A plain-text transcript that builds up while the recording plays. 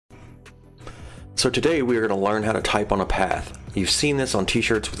So today we are going to learn how to type on a path. You've seen this on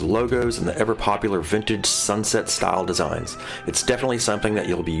t-shirts with logos and the ever popular vintage sunset style designs. It's definitely something that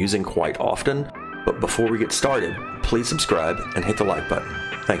you'll be using quite often, but before we get started, please subscribe and hit the like button.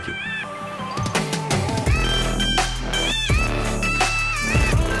 Thank you.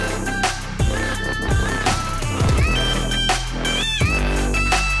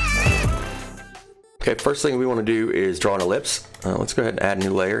 Okay, first thing we want to do is draw an ellipse. Let's go ahead and add a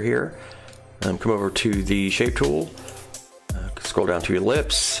new layer here. Come over to the shape tool, scroll down to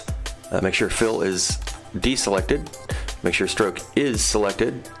ellipse, make sure fill is deselected, make sure stroke is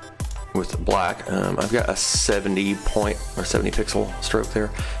selected with black. I've got a 70 pixel stroke there.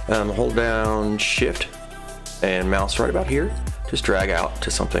 Hold down shift and mouse right about here. Just drag out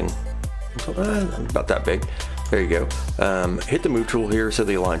to something about that big. There you go. Hit the move tool here so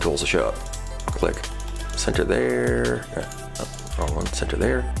the align tools will show up. Click center there, wrong one, center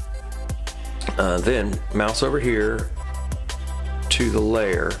there. Then mouse over here to the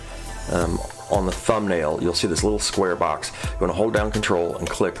layer. On the thumbnail you'll see this little square box. You want to hold down control and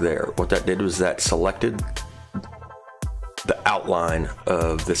click there. What that did was that selected the outline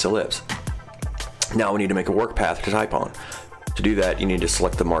of this ellipse. Now we need to make a work path to type on. To do that you need to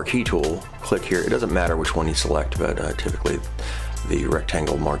select the marquee tool, click here. It doesn't matter which one you select, but typically the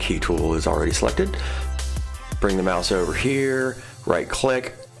rectangle marquee tool is already selected. Bring the mouse over here, right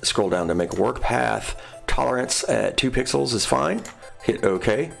click, scroll down to make a work path. Tolerance at 2 pixels is fine. Hit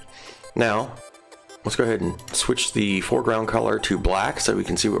OK. Now, let's go ahead and switch the foreground color to black so we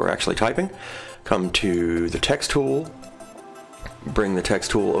can see what we're actually typing. Come to the text tool, bring the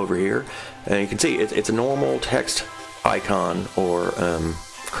text tool over here, and you can see it's a normal text icon or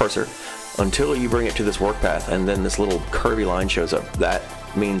cursor until you bring it to this work path, and then this little curvy line shows up. That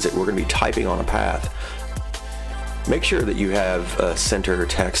means that we're going to be typing on a path. Make sure that you have center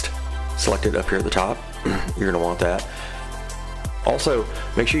text selected up here at the top. You're going to want that. Also,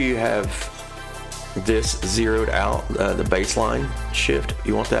 make sure you have this zeroed out, the baseline shift.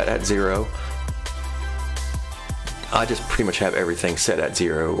 You want that at 0. I just pretty much have everything set at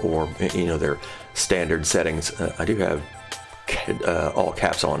 0, or their standard settings. I do have all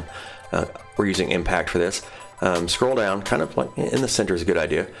caps on. We're using impact for this. Scroll down, kind of like in the center is a good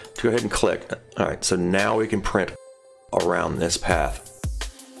idea. To go ahead and click. All right, so now we can print around this path.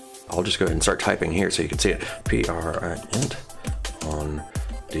 I'll just go ahead and start typing here so you can see it. print on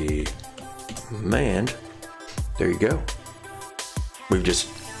demand. There you go. We've just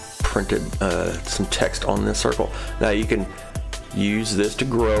printed some text on this circle. Now you can use this to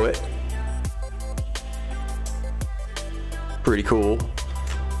grow it. Pretty cool.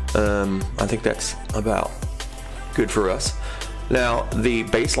 I think that's about good for us. Now the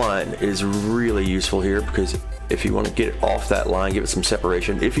baseline is really useful here because if you want to get it off that line, give it some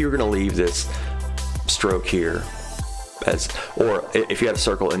separation. If you're going to leave this stroke here or if you have a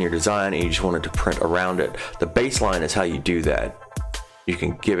circle in your design and you just wanted to print around it, the baseline is how you do that. You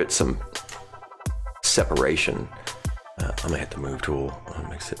can give it some separation. I'm gonna hit the move tool. That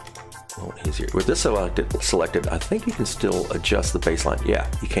makes it a little easier. With this selected, I think you can still adjust the baseline. Yeah,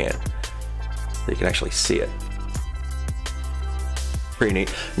 you can. You can actually see it. Pretty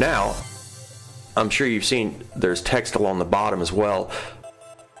neat. Now, I'm sure you've seen there's text along the bottom as well.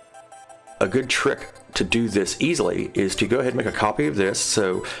 A good trick to do this easily is to go ahead and make a copy of this.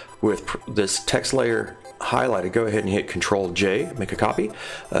 So with this text layer highlighted, go ahead and hit Control J, make a copy.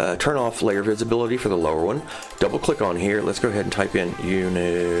 Turn off layer visibility for the lower one. Double click on here. Let's go ahead and type in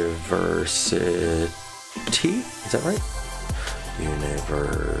university. Is that right?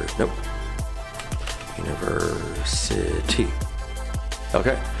 Nope. University.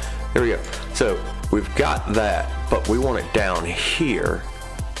 Okay, there we go. So we've got that, but we want it down here.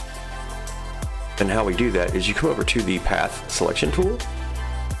 And how we do that is you come over to the path selection tool,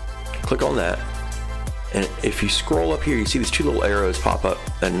 click on that, and if you scroll up here you see these 2 little arrows pop up,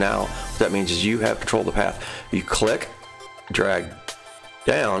 and now what that means is you have control of the path. You click, drag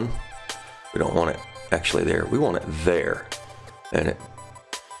down. We don't want it actually there, we want it there. And it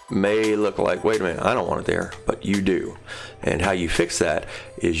may look like, wait a minute, I don't want it there, but you do. And how you fix that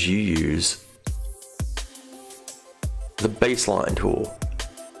is you use the baseline tool.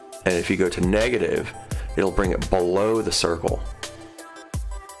 And if you go to negative, it'll bring it below the circle.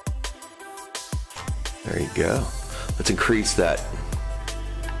 There you go. Let's increase that.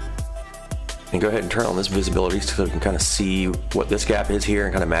 And go ahead and turn on this visibility so we can kind of see what this gap is here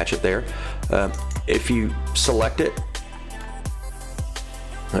and kind of match it there. If you select it,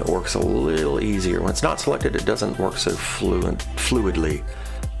 it works a little easier. When it's not selected, it doesn't work so fluidly.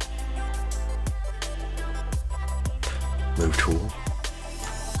 Move tool.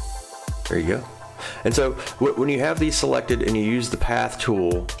 There you go. And so when you have these selected and you use the path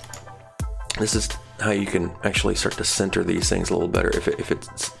tool, this is how you can actually start to center these things a little better. If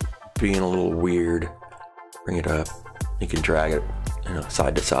it's being a little weird, bring it up. You can drag it, you know,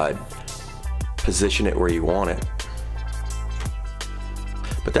 side to side, position it where you want it.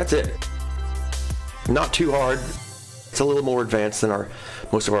 But that's it. Not too hard. It's a little more advanced than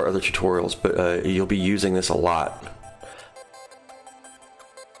most of our other tutorials, but you'll be using this a lot.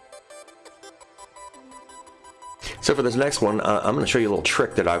 So for this next one, I'm going to show you a little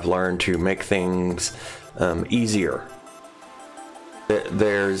trick that I've learned to make things easier.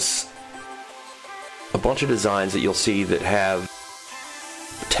 There's a bunch of designs that you'll see that have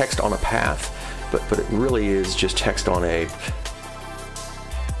text on a path, but it really is just text on a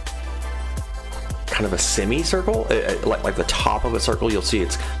kind of a semicircle, like the top of a circle. You'll see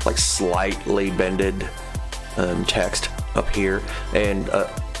it's like slightly bended text up here, and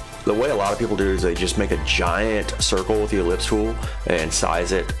the way a lot of people do is they just make a giant circle with the ellipse tool and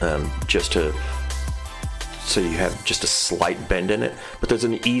size it just so you have just a slight bend in it. But there's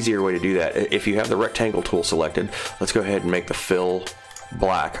an easier way to do that. If you have the rectangle tool selected, let's go ahead and make the fill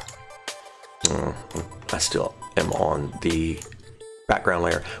black. I still am on the background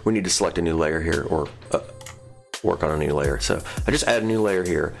layer. We need to select a new layer here, or work on a new layer. So I just add a new layer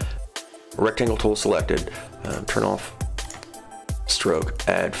here. Rectangle tool selected. Turn off stroke,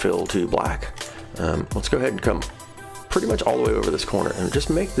 add fill to black. Let's go ahead and come pretty much all the way over this corner and just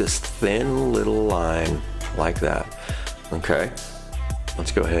make this thin little line like that. Okay,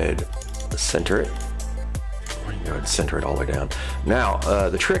 let's go ahead, center it. Go ahead and center it all the way down. Now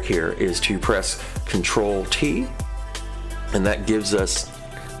the trick here is to press Control T, and that gives us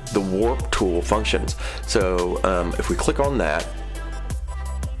the warp tool functions. So if we click on that,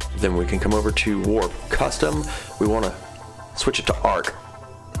 then we can come over to warp custom. We want to switch it to arc.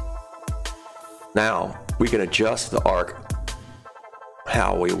 Now we can adjust the arc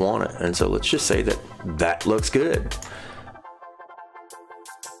how we want it, and so let's just say that looks good.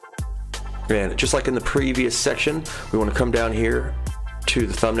 And just like in the previous section, we want to come down here to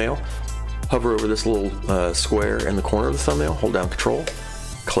the thumbnail, hover over this little square in the corner of the thumbnail, hold down Control,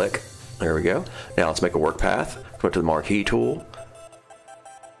 click, there we go. Now let's make a work path. Go to the marquee tool,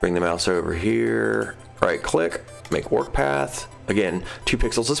 bring the mouse over here, right click, make work path. Again, 2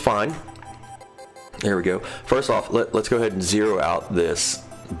 pixels is fine. There we go. First off, let's go ahead and zero out this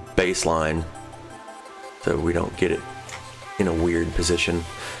baseline so we don't get it in a weird position.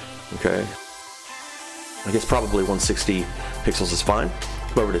 Okay, I guess probably 160 pixels is fine.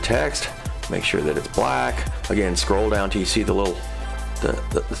 Go over to text, make sure that it's black. Again, scroll down till you see the little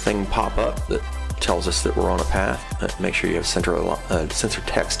the thing pop up that tells us that we're on a path. Make sure you have center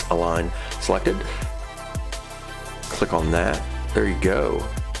text align selected. Click on that. There you go.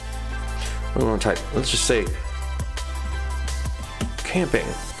 We want to type, let's just say camping.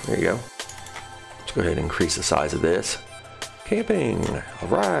 There you go. Let's go ahead and increase the size of this. Camping. All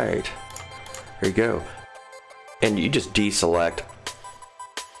right. There you go. And you just deselect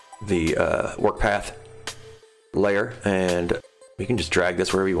the work path layer, and you can just drag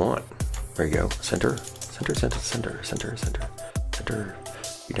this wherever you want. There you go. Center, center, center, center, center, center, center.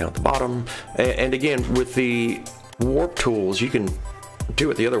 You down at the bottom. And again, with the warp tools, you can do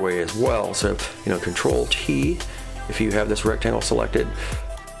it the other way as well. So, you know, Control T, if you have this rectangle selected,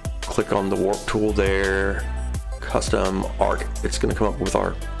 click on the warp tool there, custom arc. It's going to come up with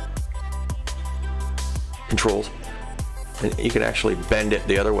our controls, and you can actually bend it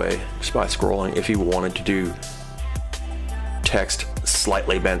the other way just by scrolling if you wanted to do text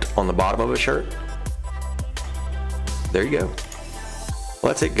slightly bent on the bottom of a shirt. There you go.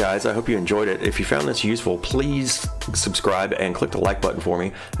 Well, that's it, guys. I hope you enjoyed it. If you found this useful, please subscribe and click the like button for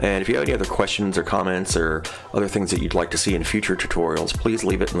me. And if you have any other questions or comments or other things that you'd like to see in future tutorials, please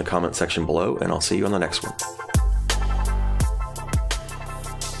leave it in the comment section below, and I'll see you on the next one.